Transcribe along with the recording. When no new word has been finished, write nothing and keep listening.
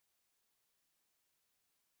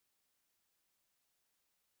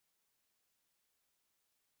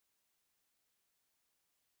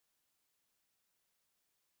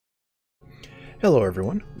Hello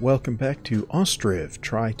everyone, welcome back to Ostriv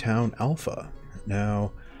Tri-Town Alpha.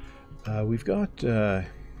 Now, we've got,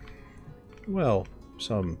 well,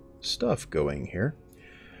 some stuff going here.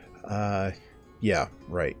 Yeah,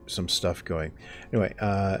 right, some stuff going. Anyway,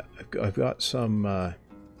 I've got some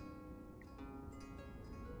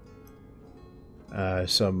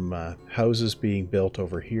houses being built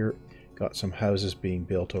over here. Got some houses being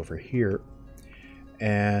built over here.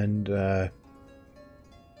 And,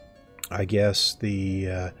 I guess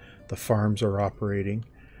the farms are operating.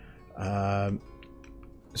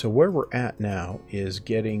 So where we're at now is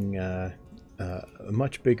getting a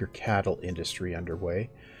much bigger cattle industry underway.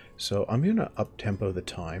 So I'm going to up-tempo the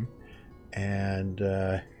time. And,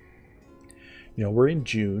 you know, we're in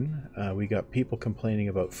June. We got people complaining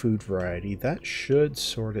about food variety. That should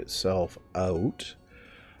sort itself out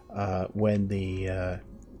when the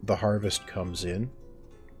harvest comes in.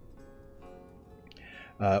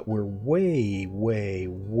 We're way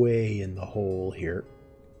in the hole here.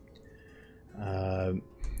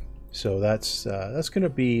 So that's going to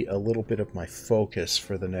be a little bit of my focus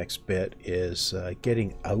for the next bit, is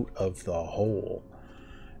getting out of the hole.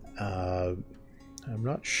 I'm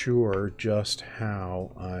not sure just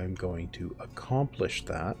how I'm going to accomplish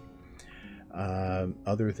that,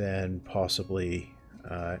 other than possibly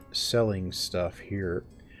selling stuff here.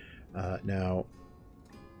 Now,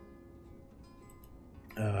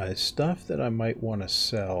 stuff that I might want to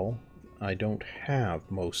sell, I don't have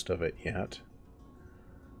most of it yet.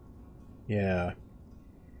 Yeah.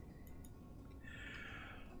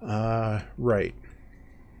 Right.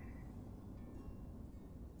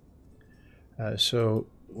 So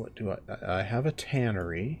what do I have a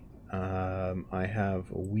tannery. I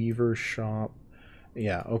have a weaver shop.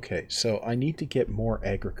 Yeah, okay. So I need to get more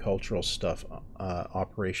agricultural stuff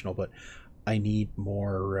operational, but I need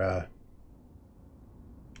more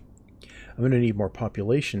I'm going to need more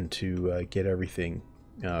population to get everything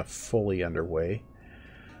fully underway.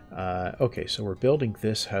 Okay, so we're building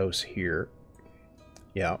this house here.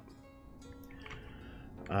 Yeah.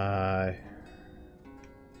 Yeah,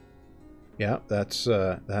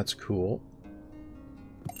 that's cool.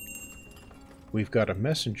 We've got a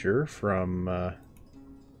messenger from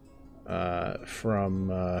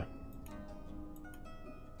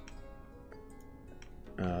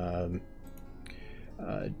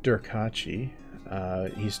Durkachi.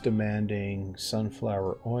 He's demanding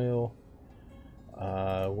sunflower oil.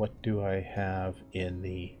 What do I have in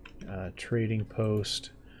the trading post?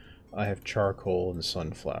 I have charcoal and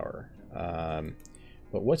sunflower.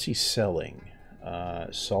 But what's he selling?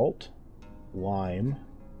 Salt, lime,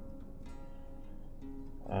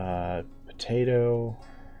 potato,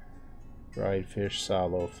 dried fish,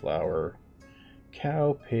 sallow, flour,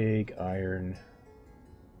 cow, pig, iron.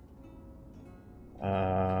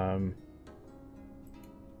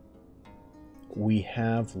 We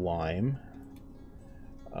have lime,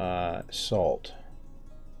 salt.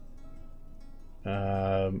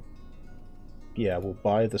 Yeah, we'll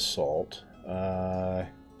buy the salt.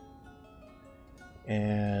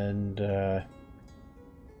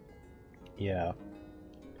 Yeah.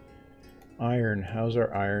 Iron. How's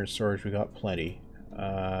our iron storage? We got plenty.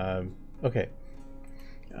 Okay.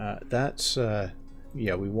 That's yeah.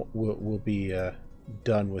 We'll be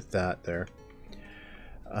done with that there.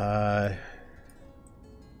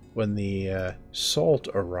 When the salt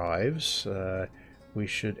arrives, we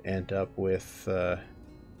should end up with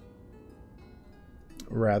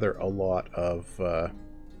rather a lot of.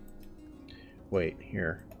 Wait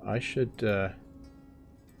here. I should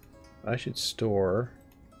store.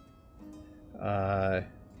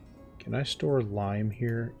 Can I store lime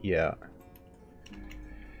here? Yeah.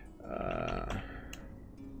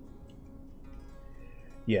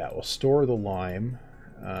 Yeah, we'll store the lime.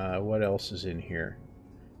 What else is in here?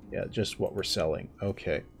 Yeah, just what we're selling.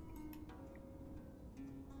 Okay.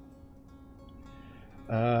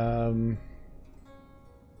 Well,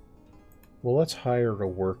 let's hire a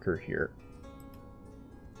worker here.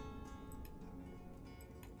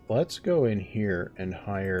 Let's go in here and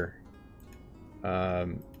hire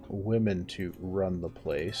women to run the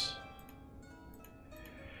place.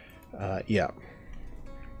 Yeah.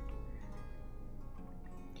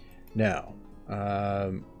 Now,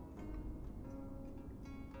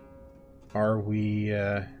 are we?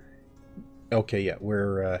 Okay, yeah,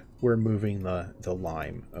 we're moving the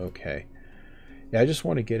lime. Okay. Yeah, I just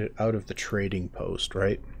want to get it out of the trading post,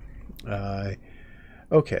 right?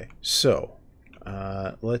 Okay, so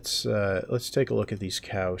let's take a look at these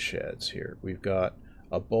cow sheds here. We've got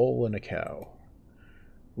a bull and a cow.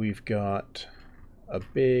 We've got a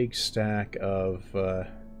big stack of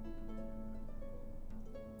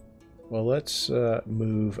Well, let's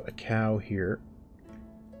move a cow here.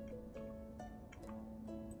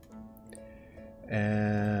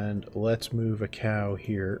 And let's move a cow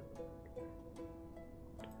here.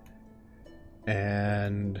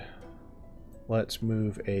 And let's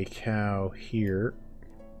move a cow here.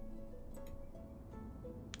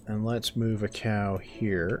 And let's move a cow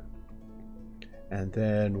here. And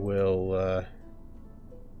then we'll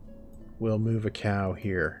move a cow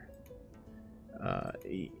here.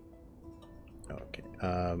 Okay.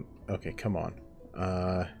 Okay, come on.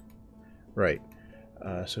 Right.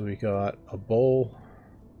 So we got a bull,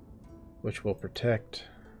 which will protect.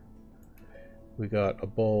 We got a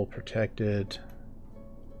bull protected.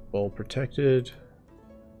 Bull protected.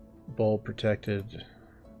 Bull protected.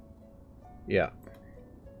 Yeah.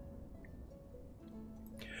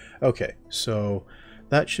 Okay, so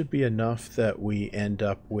that should be enough that we end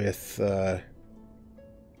up with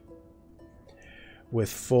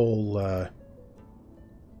full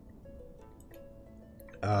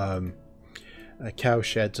cow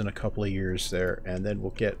sheds in a couple of years there, and then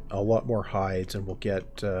we'll get a lot more hides, and we'll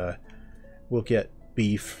get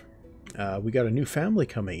beef. We got a new family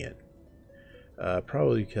coming in,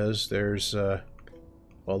 probably because there's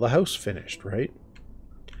well, the house finished, right?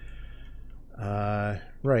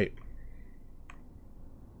 Right.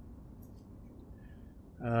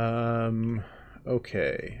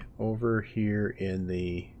 Okay, over here in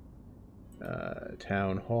the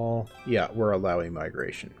town hall. Yeah, we're allowing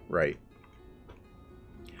migration, right.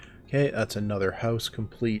 Okay, that's another house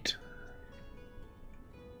complete.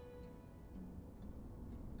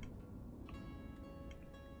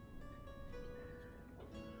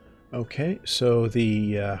 Okay, so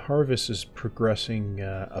the harvest is progressing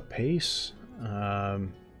apace.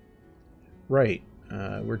 Right,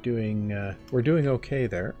 we're doing okay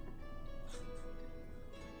there.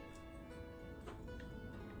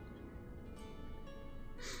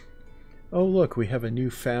 Oh look, we have a new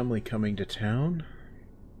family coming to town.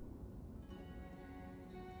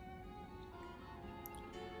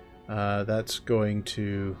 That's going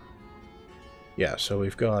to... Yeah, so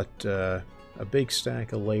we've got a big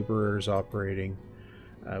stack of laborers operating.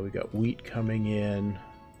 We got wheat coming in.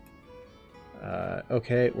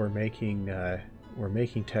 Okay, we're making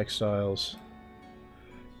textiles.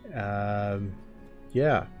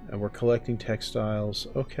 Yeah, and we're collecting textiles.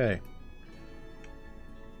 Okay.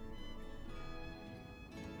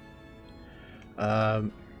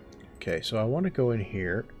 Okay, so I want to go in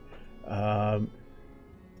here.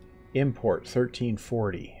 Import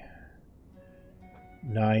 1340.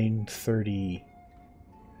 930.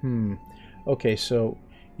 Okay, so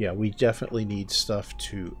yeah, we definitely need stuff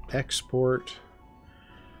to export.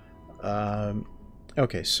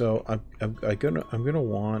 Okay, so I'm gonna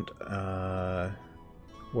want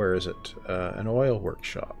where is it? An oil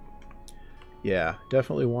workshop. Yeah,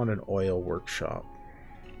 definitely want an oil workshop.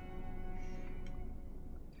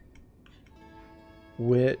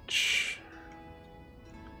 Which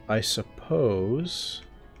I suppose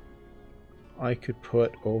I could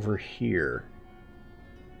put over here.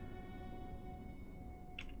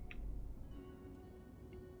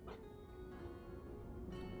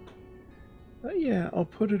 Yeah, I'll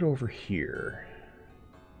put it over here.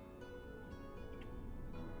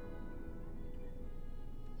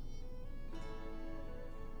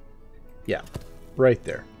 Yeah, right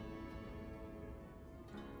there.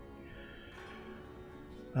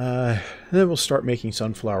 Then we'll start making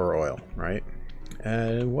sunflower oil, right?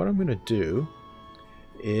 And what I'm going to do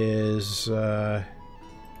is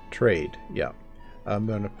trade. Yeah, I'm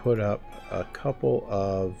going to put up a couple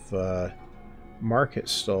of market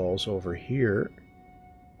stalls over here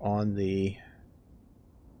on the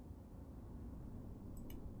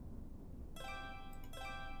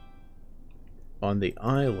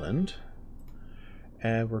island,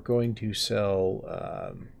 and we're going to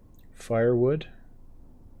sell firewood.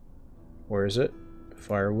 Where is it?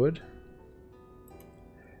 Firewood.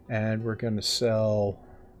 And we're going to sell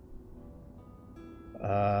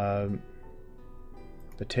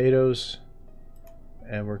potatoes,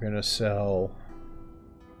 and we're going to sell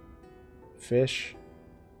fish,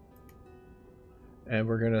 and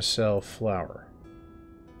we're going to sell flour,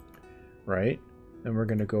 right? And we're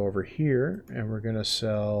going to go over here, and we're going to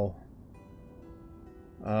sell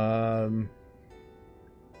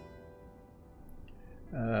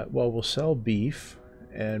well, we'll sell beef,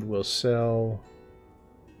 and we'll sell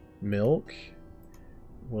milk.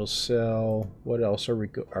 We'll sell... What else are we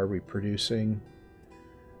producing?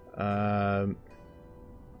 What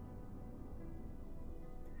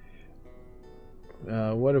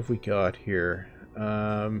have we got here?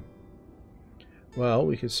 Well,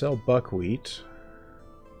 we could sell buckwheat.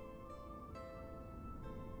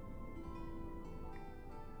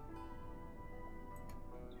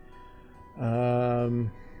 Well,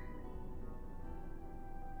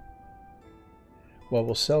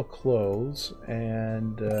 we'll sell clothes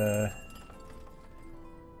and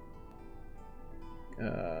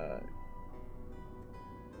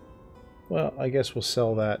well, I guess we'll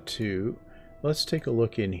sell that too. Let's take a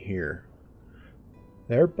look in here.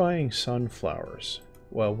 They're buying sunflowers.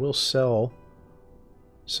 Well, we'll sell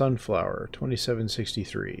sunflower,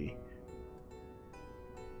 2763.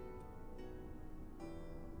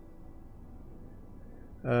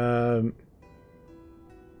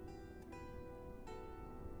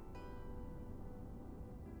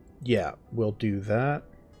 Yeah, we'll do that.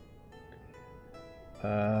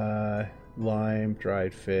 Lime,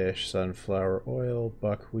 dried fish, sunflower oil,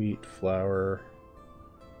 buckwheat, flour.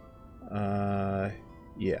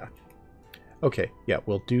 Yeah. Okay, yeah,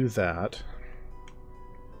 we'll do that.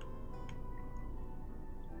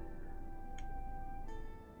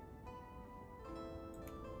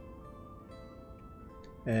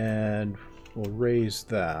 And we'll raise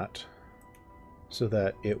that so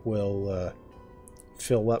that it will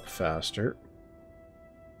fill up faster.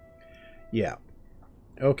 Yeah.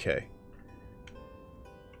 Okay.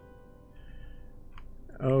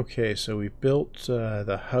 Okay, so we built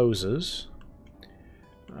the houses.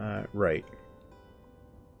 Right.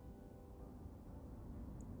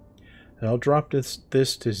 And I'll drop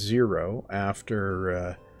this to 0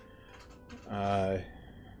 after... well,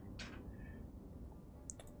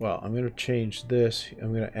 I'm going to change this.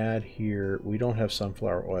 I'm going to add here... We don't have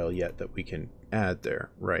sunflower oil yet that we can add there.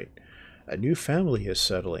 Right. A new family is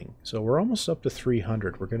settling. So we're almost up to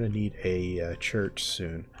 300. We're going to need a church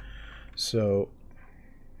soon. So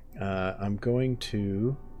I'm going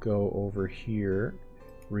to go over here.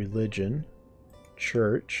 Religion.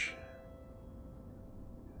 Church.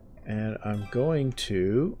 And I'm going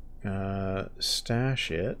to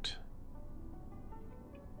stash it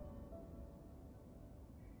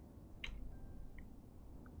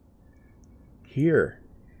here,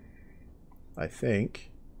 I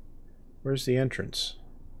think. Where's the entrance?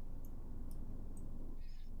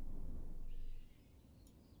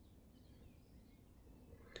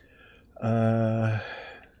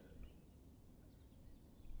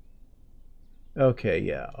 Okay,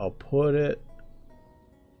 yeah, I'll put it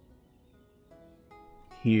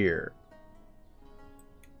here.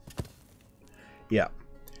 Yeah,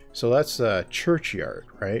 so that's a churchyard,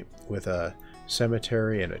 right? With a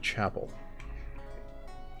cemetery and a chapel.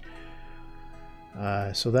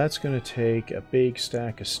 So that's going to take a big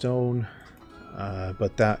stack of stone,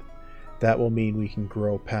 but that will mean we can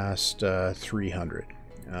grow past 300,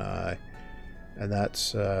 and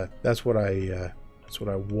that's what I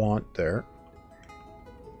want there.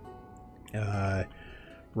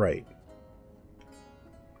 Right.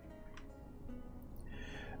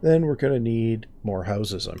 Then we're going to need more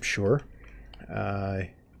houses, I'm sure.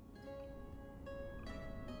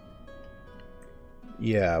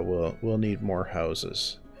 Yeah, we'll need more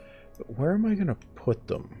houses. But where am I going to put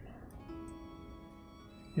them?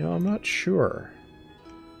 You know, I'm not sure.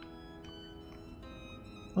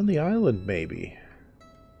 On the island, maybe.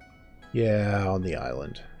 Yeah, on the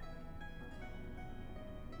island.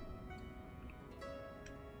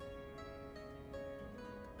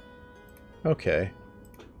 Okay.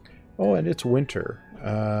 Oh, and it's winter.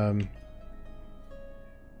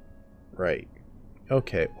 Right.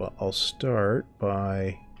 Okay, well, I'll start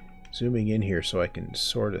by zooming in here so I can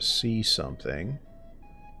sort of see something.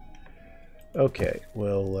 Okay,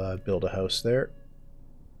 we'll build a house there.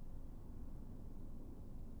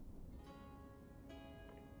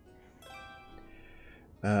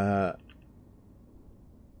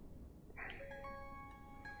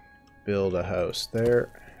 Build a house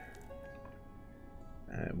there.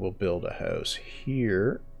 And we'll build a house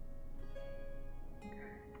here.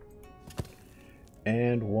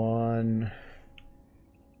 And one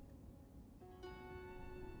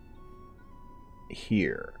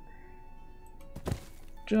here.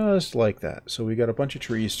 Just like that. So we got a bunch of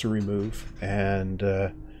trees to remove and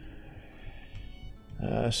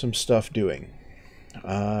some stuff doing.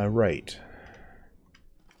 Right.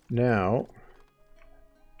 Now,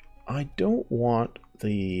 I don't want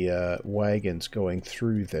the wagons going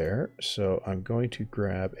through there, so I'm going to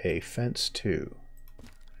grab a fence too.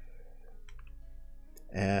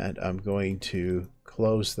 And I'm going to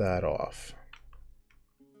close that off.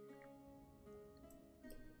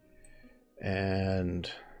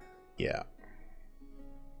 And yeah.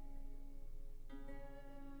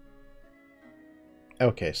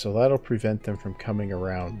 Okay, so that'll prevent them from coming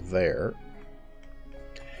around there.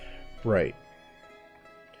 Right.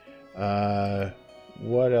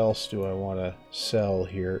 What else do I want to sell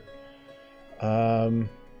here?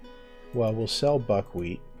 well, we'll sell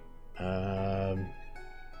buckwheat.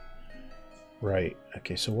 Right.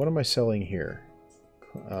 Okay, so what am I selling here?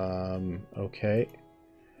 Okay.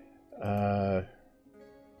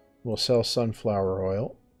 We'll sell sunflower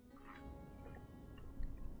oil.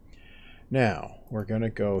 Now, we're going to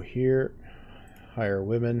go here, hire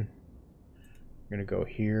women. We're going to go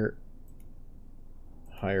here,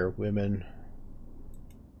 hire women.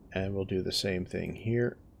 And we'll do the same thing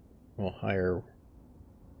here. We'll hire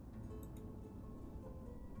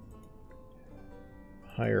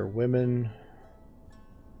women.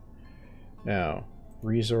 Now,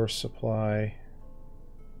 resource supply.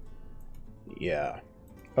 Yeah.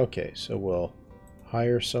 Okay, so we'll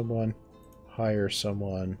hire someone,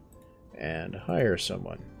 and hire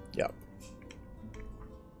someone. Yep.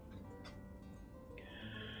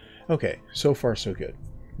 Okay, so far so good.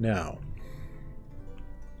 Now,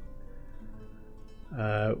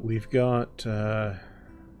 we've got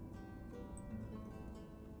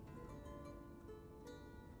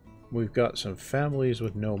some families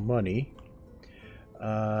with no money.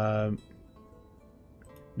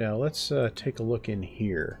 Now let's take a look in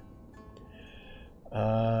here.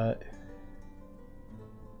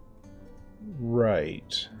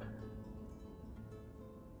 Right.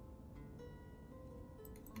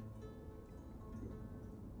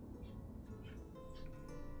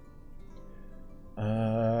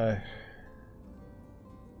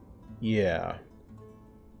 Yeah.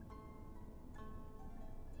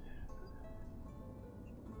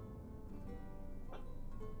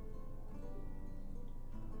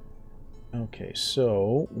 Okay,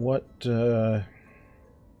 so what yeah,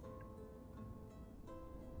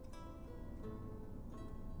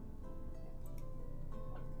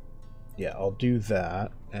 I'll do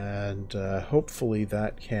that, and hopefully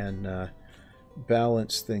that can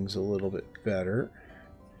balance things a little bit better.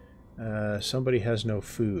 Somebody has no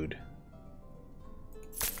food.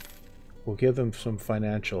 We'll give them some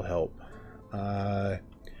financial help.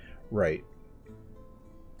 Right.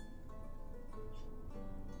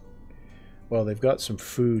 Well, they've got some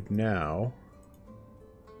food now.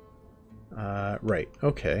 Right,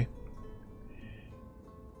 okay.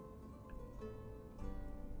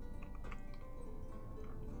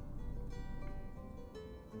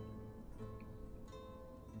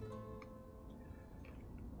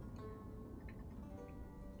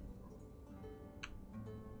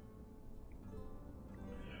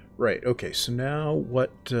 Right, okay, so now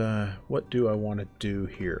what do I want to do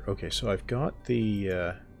here? Okay, so I've got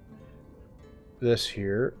the this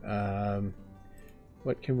here.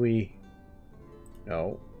 What can we...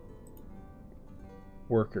 No.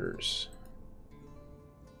 Workers.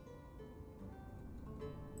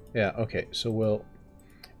 Yeah, okay, so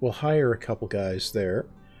we'll hire a couple guys there,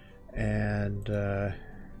 and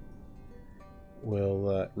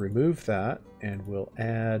we'll remove that, and we'll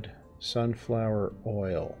add sunflower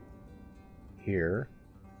oil here.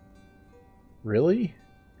 Really?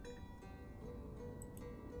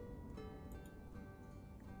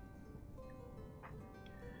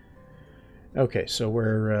 Okay, so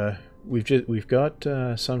we've got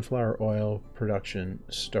sunflower oil production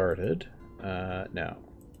started now.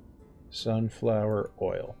 Sunflower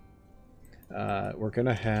oil. We're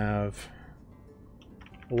gonna have.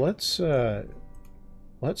 Let's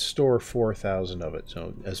store 4,000 of it,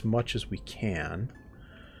 so as much as we can.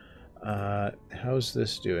 How's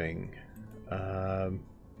this doing?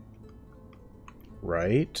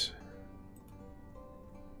 Right.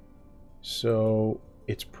 So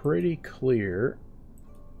it's pretty clear.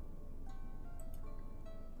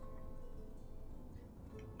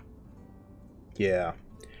 Yeah.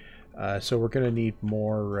 So we're going to need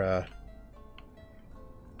more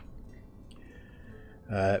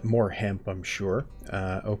hemp, I'm sure.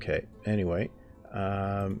 Okay, anyway.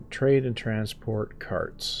 Trade and transport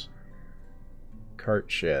carts.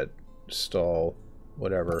 Cart shed, stall,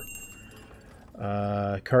 whatever.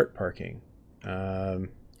 Cart parking.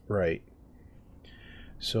 Right.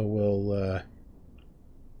 So we'll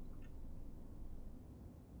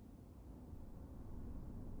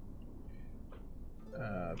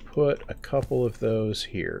put a couple of those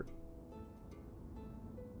here.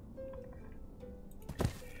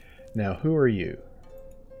 Now, who are you?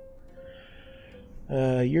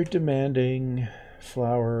 You're demanding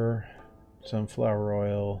flour, sunflower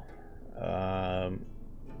oil.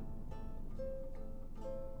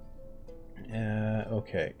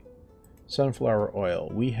 Okay. Sunflower oil.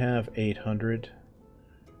 We have 800.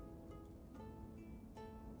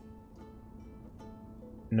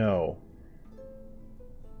 No.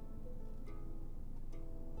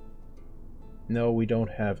 No, we don't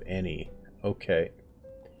have any. Okay.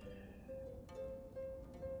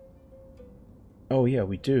 Oh yeah,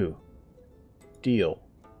 we do. Deal.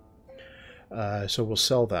 So we'll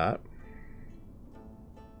sell that.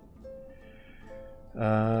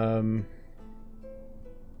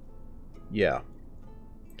 Yeah.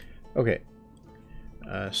 Okay.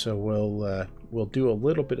 So we'll do a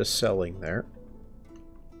little bit of selling there.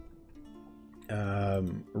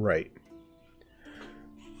 Right.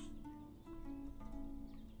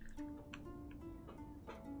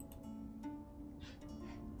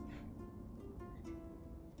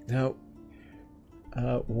 Now,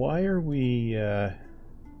 why are we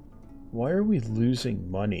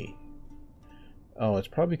losing money? Oh, it's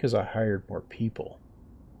probably because I hired more people.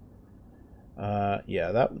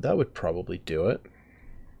 Yeah, that would probably do it.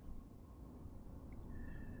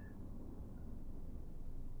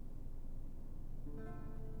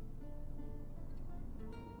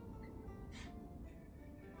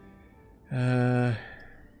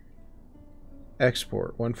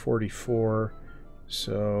 Export 144.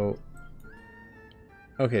 So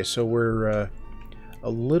okay, so we're a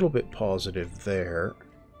little bit positive there.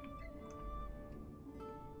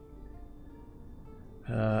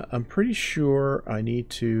 I'm pretty sure I need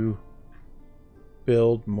to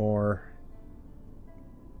build more.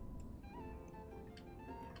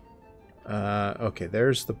 Okay,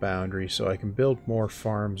 there's the boundary, so I can build more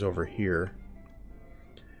farms over here.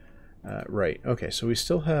 Right, okay, so we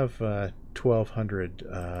still have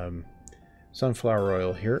 1,200 sunflower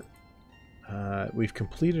oil here. We've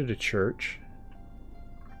completed a church.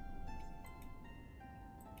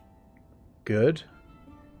 Good.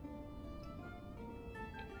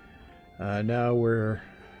 Now we're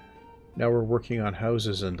working on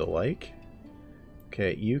houses and the like.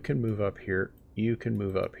 Okay, you can move up here. You can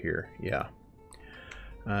move up here. Yeah.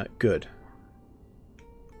 Good.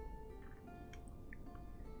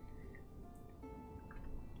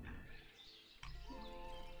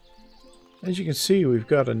 As you can see, we've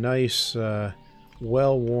got a nice,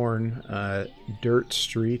 well-worn dirt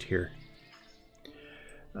street here.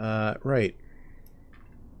 Right.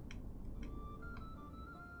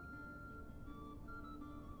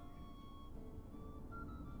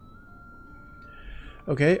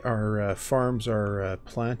 Okay, our farms are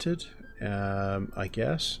planted, I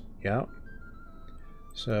guess. Yeah.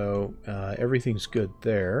 So everything's good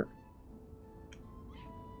there.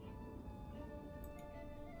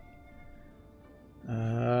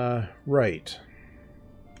 Right.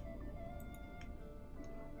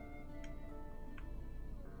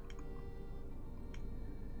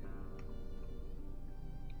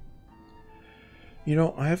 You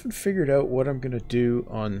know, I haven't figured out what I'm gonna do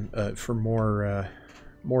on for more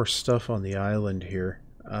stuff on the island here.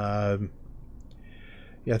 Yeah,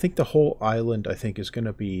 I think the whole island, I think, is going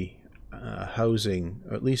to be housing,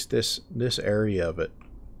 or at least this area of it.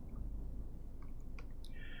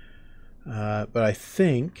 But I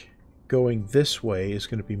think going this way is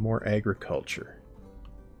going to be more agriculture.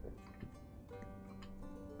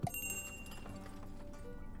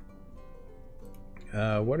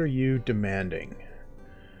 What are you demanding?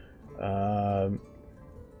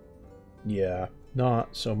 Yeah,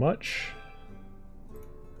 not so much.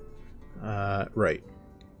 Right.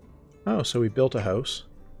 Oh, so we built a house.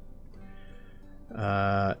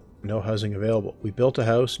 No housing available. We built a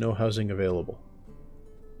house, no housing available.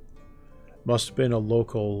 Must have been a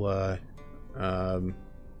local, a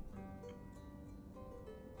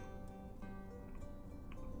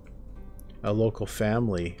local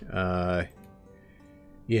family.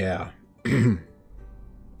 Yeah.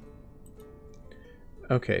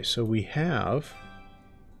 Okay, so we have...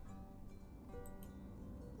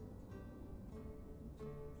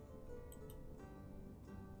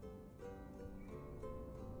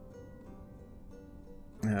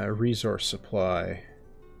 resource supply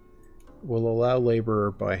will allow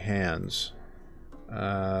laborer by hands.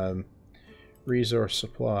 Resource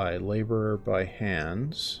supply, laborer by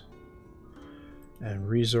hands, and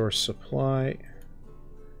resource supply,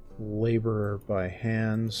 laborer by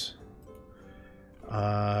hands.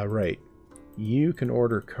 Right. You can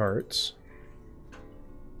order carts.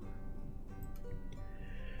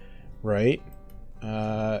 Right.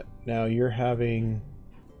 Now you're having...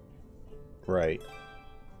 Right.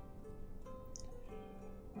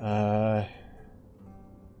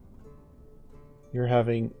 You're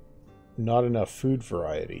having not enough food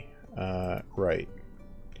variety. Right.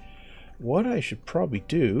 What I should probably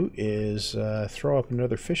do is throw up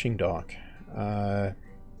another fishing dock.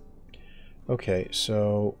 Okay,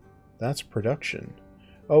 so that's production.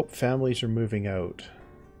 Oh, families are moving out.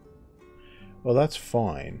 Well, that's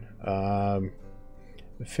fine. The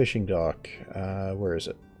fishing dock. Where is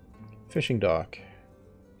it? Fishing dock.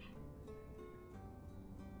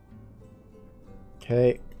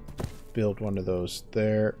 Okay, build one of those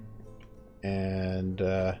there, and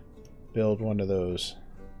build one of those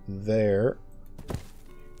there.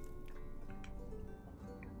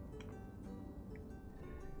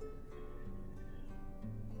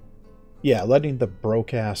 Yeah, letting the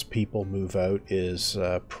broke-ass people move out is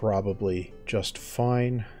probably just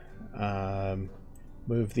fine.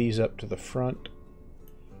 Move these up to the front.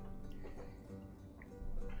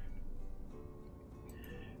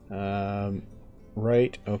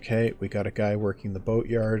 Right, okay, we got a guy working the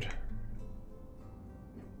boatyard.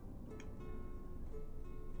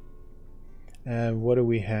 And what do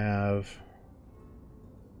we have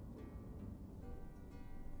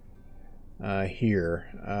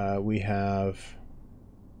here? We have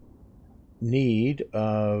need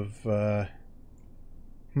of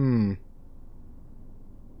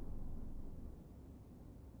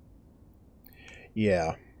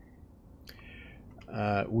yeah.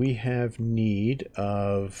 We have need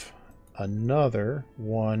of another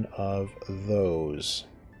one of those.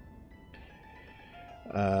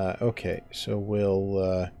 Okay, so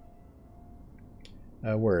we'll...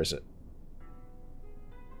 where is it?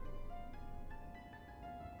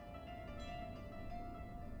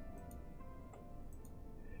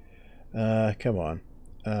 Come on.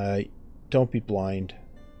 Don't be blind.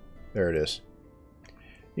 There it is.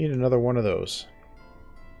 Need another one of those.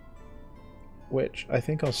 Which I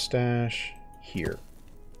think I'll stash here.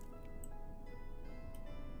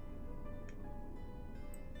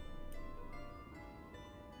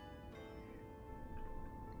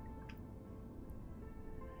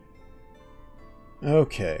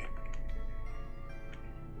 Okay.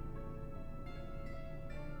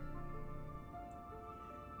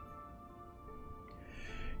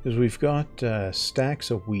 Because we've got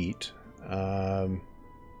stacks of wheat,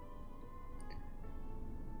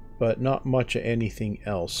 but not much of anything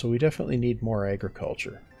else, so we definitely need more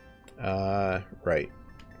agriculture. Right.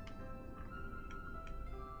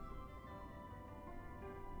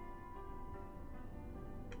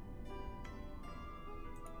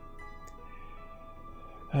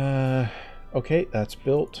 Okay, that's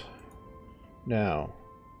built. Now,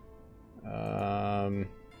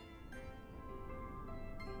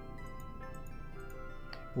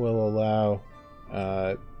 we'll allow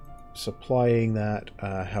supplying that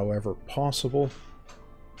however possible.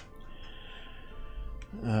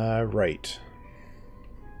 Right.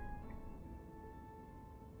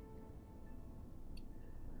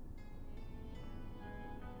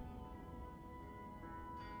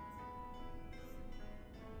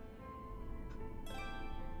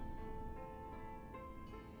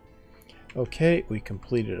 Okay, we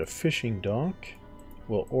completed a fishing dock.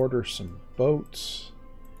 We'll order some boats.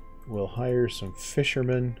 We'll hire some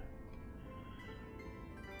fishermen.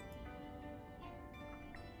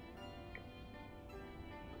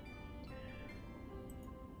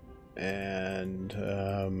 And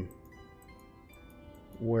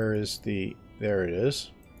where is the... There it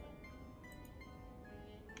is.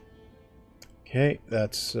 Okay,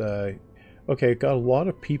 that's... okay, got a lot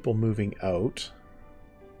of people moving out.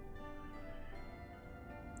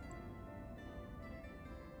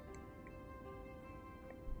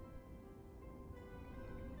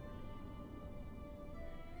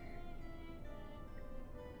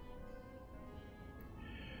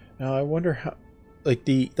 Now I wonder how, like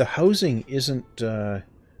the housing isn't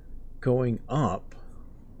going up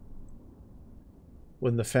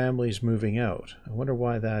when the family's moving out. I wonder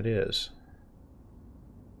why that is.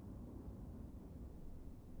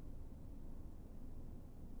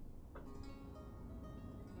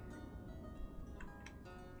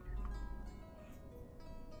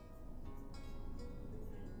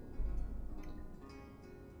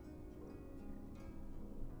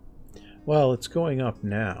 Well, it's going up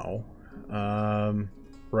now.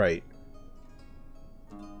 Right.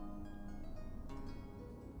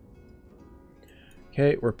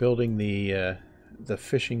 Okay, we're building the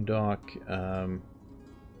fishing dock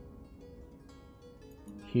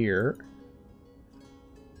here.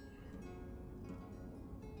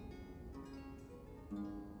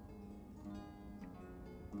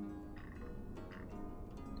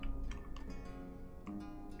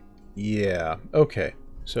 Yeah, okay.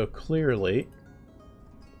 So clearly,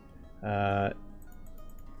 that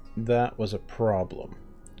was a problem.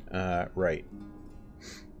 Right.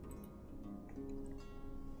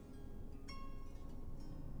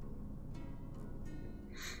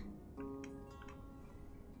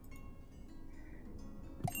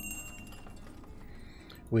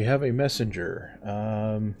 We have a messenger.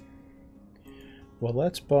 Well,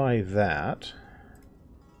 let's buy that.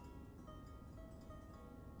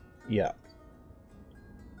 Yeah.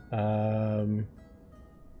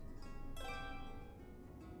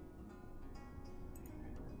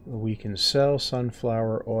 We can sell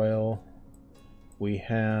sunflower oil. We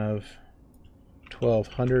have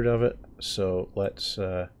 1,200 of it, so let's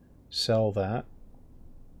sell that.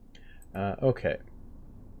 Okay.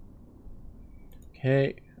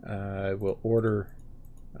 Okay, we'll order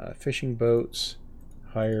fishing boats,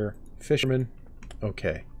 hire fishermen.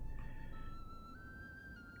 Okay.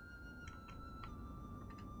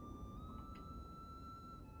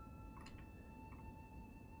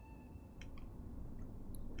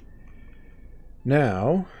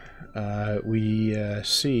 Now, we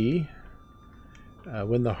see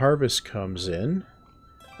when the harvest comes in,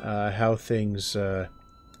 how things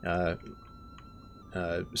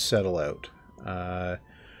settle out.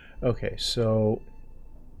 Okay, so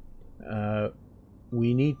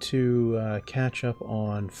we need to catch up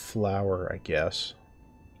on flour, I guess.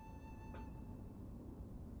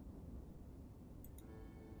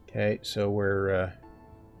 Okay, so we're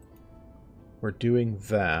doing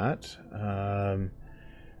that.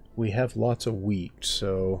 We have lots of wheat,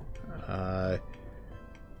 so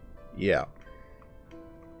yeah.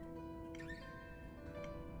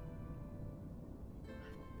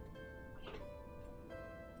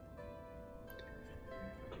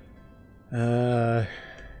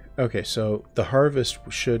 Okay, so the harvest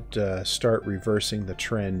should start reversing the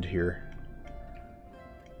trend here.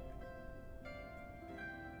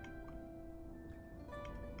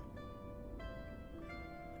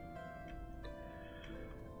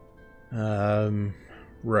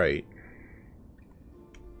 Right.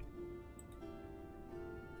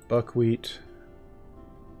 Buckwheat.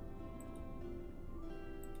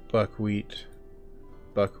 Buckwheat.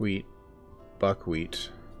 Buckwheat. Buckwheat.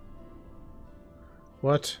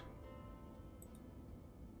 What?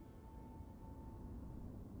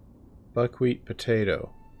 Buckwheat,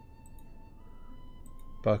 potato.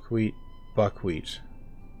 Buckwheat, buckwheat.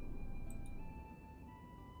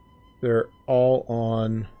 They're all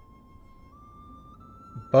on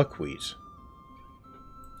buckwheat.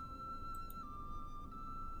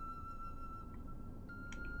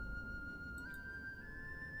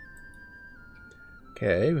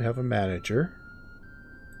 Okay, we have a manager.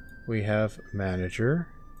 We have a manager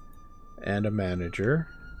and a manager.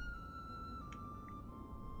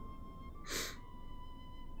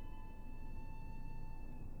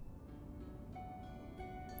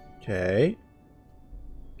 Okay.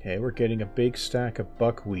 Okay, we're getting a big stack of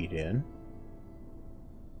buckwheat in.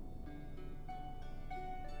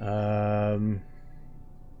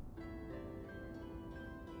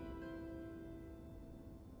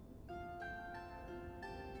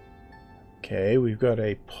 Okay, we've got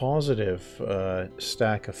a positive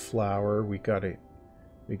stack of flour. We got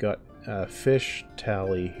a fish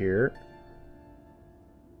tally here.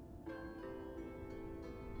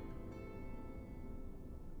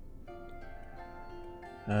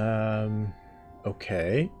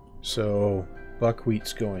 Okay, so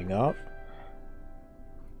buckwheat's going up.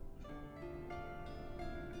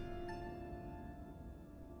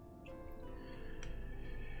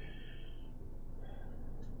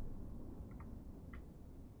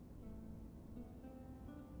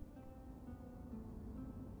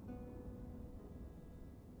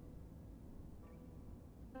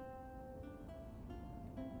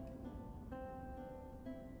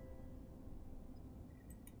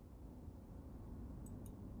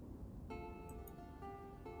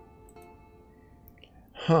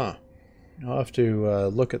 Huh. I'll have to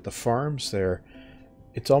look at the farms there.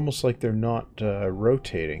 It's almost like they're not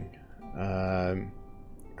rotating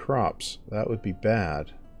crops. That would be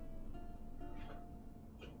bad.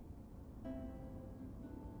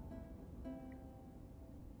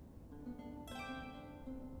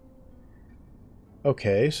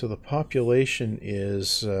 Okay, so the population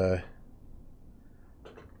is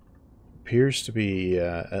appears to be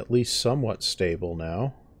at least somewhat stable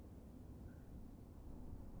now.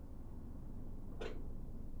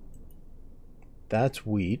 That's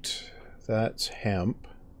wheat. That's hemp.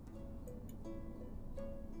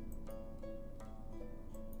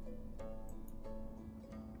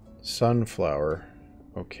 Sunflower.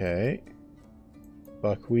 Okay.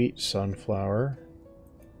 Buckwheat, sunflower.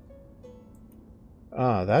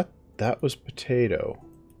 Ah, that was potato.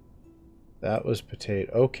 That was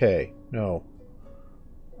potato. Okay, no.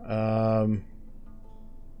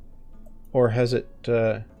 Or has it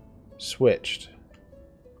switched?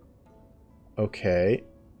 Okay.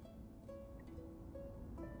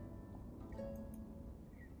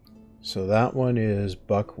 So that one is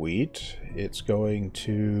buckwheat. It's going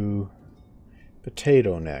to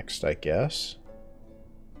potato next, I guess.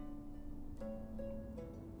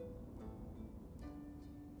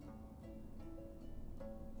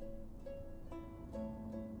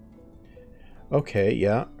 Okay,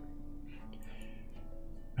 yeah.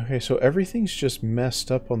 Okay, so everything's just messed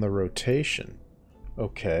up on the rotation.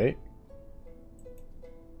 Okay.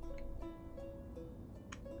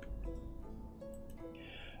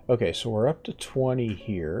 Okay, so we're up to 20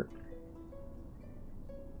 here.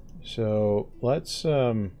 So let's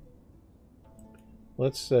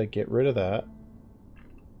get rid of that.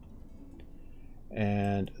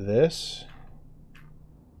 And this.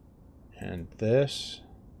 And this.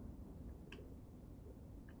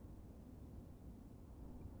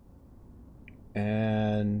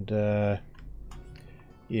 And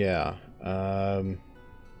yeah.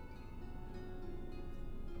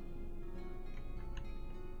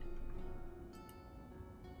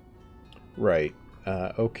 Right.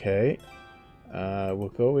 Okay.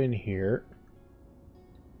 We'll go in here.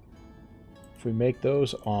 If we make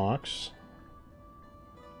those ox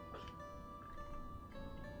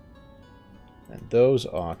and those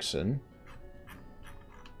oxen,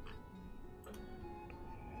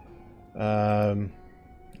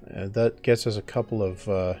 that gets us a couple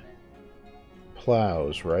of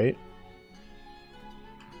plows, right?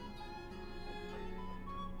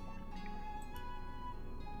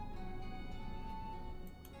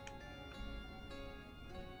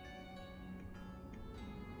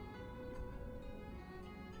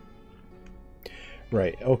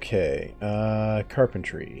 Right, okay.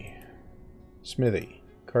 Carpentry. Smithy.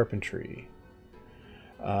 Carpentry.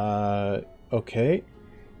 Okay.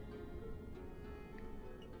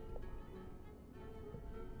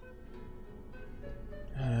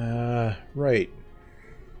 Right.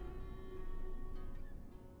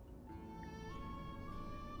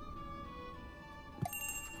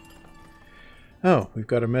 Oh, we've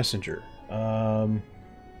got a messenger.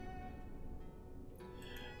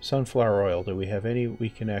 Sunflower oil. Do we have any we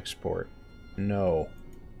can export? No.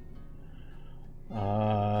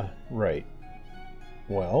 Right.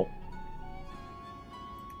 Well,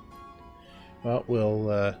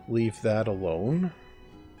 we'll leave that alone.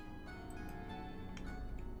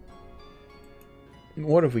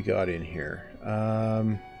 What have we got in here?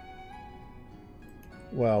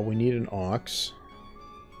 Well, we need an ox.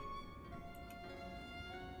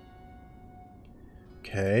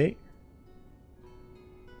 Okay.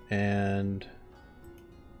 And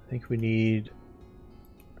I think we need...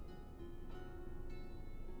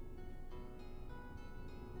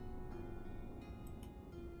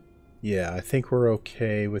 Yeah, I think we're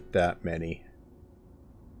okay with that many.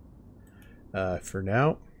 For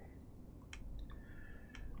now.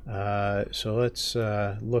 So let's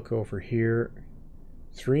look over here.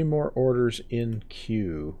 3 more orders in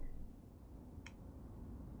queue.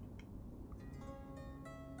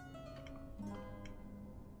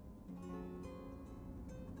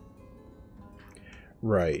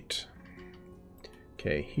 Right.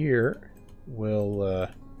 Okay, here we'll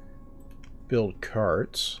build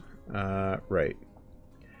carts. Right.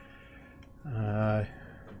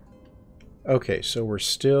 Okay, so we're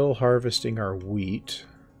still harvesting our wheat.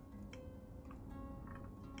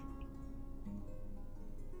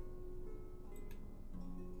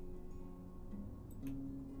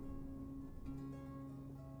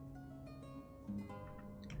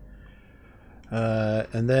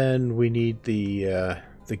 And then we need the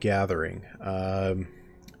gathering.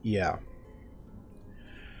 Yeah.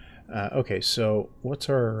 Okay, so what's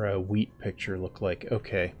our wheat picture look like?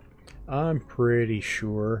 Okay, I'm pretty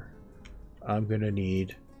sure I'm gonna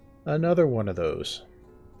need another one of those.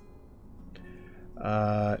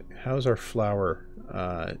 How's our flour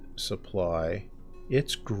supply?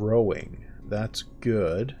 It's growing. That's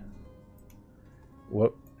good.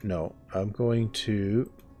 What? No, I'm going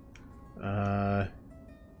to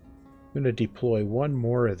deploy one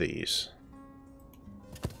more of these.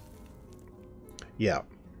 Yeah,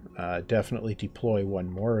 definitely deploy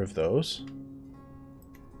one more of those.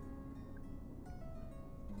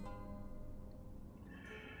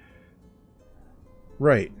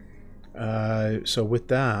 Right. So with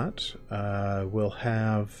that, we'll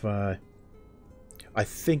have... I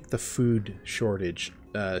think the food shortage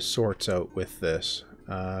sorts out with this.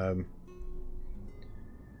 Now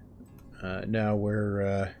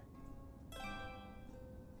we're...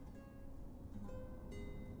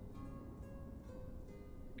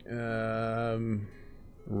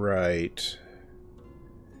 right.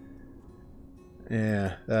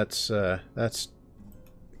 Yeah, that's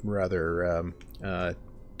rather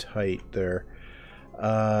tight there.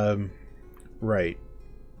 Right.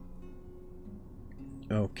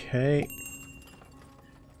 Okay.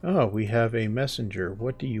 Oh, we have a messenger.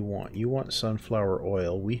 What do you want? You want sunflower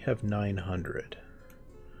oil. We have 900.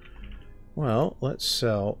 Well, let's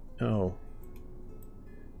sell... Oh.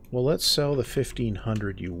 Well, let's sell the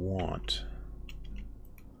 1,500 you want.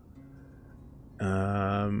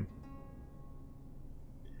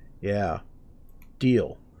 Yeah.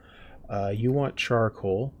 Deal. You want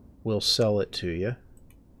charcoal. We'll sell it to you.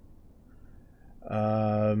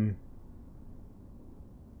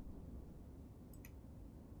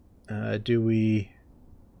 Do we...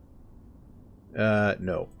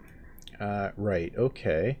 no. Right,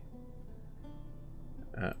 okay.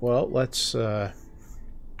 Well, let's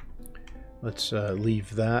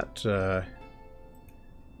leave that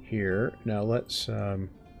here. Now let's...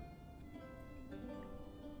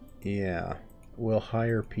 yeah, we'll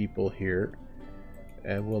hire people here,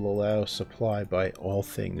 and we'll allow supply by all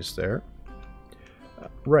things there.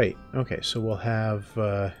 Right, okay, so we'll have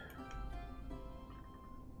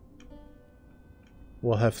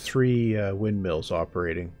 3 windmills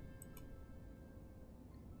operating.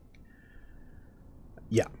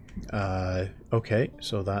 Yeah. Okay,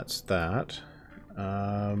 so that's that.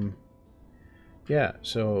 Yeah,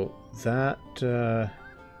 so that...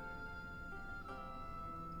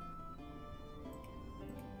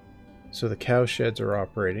 so the cow sheds are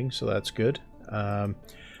operating, so that's good.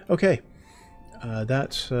 Okay,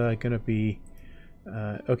 that's going to be...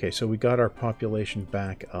 okay, so we got our population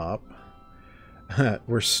back up.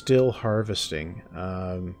 We're still harvesting.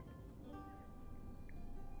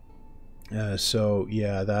 So,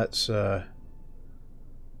 yeah, that's...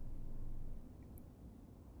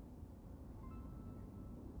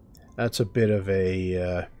 that's a bit of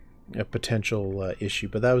a potential issue,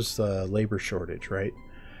 but that was the labor shortage, right?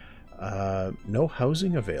 No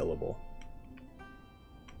housing available.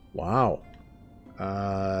 Wow.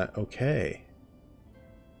 Okay.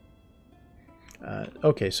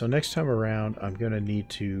 Okay, so next time around, I'm going to need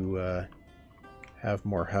to have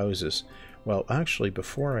more houses. Well, actually,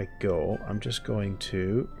 before I go, I'm just going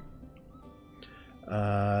to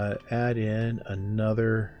add in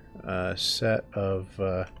another set of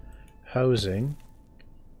housing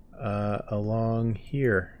along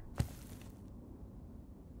here.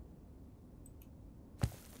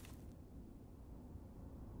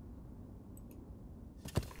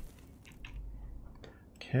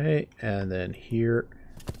 Okay, and then here,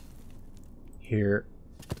 here,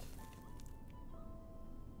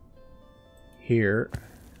 here,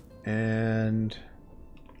 and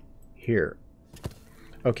here.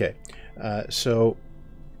 Okay, so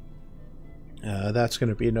that's going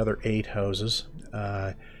to be another 8 houses.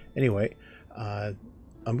 Anyway,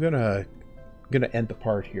 I'm gonna end the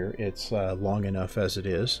part here. It's long enough as it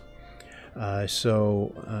is.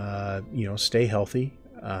 So you know, stay healthy.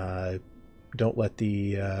 Don't let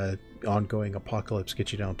the ongoing apocalypse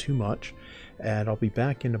get you down too much. And I'll be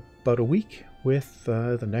back in about a week with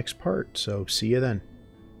the next part. So see you then.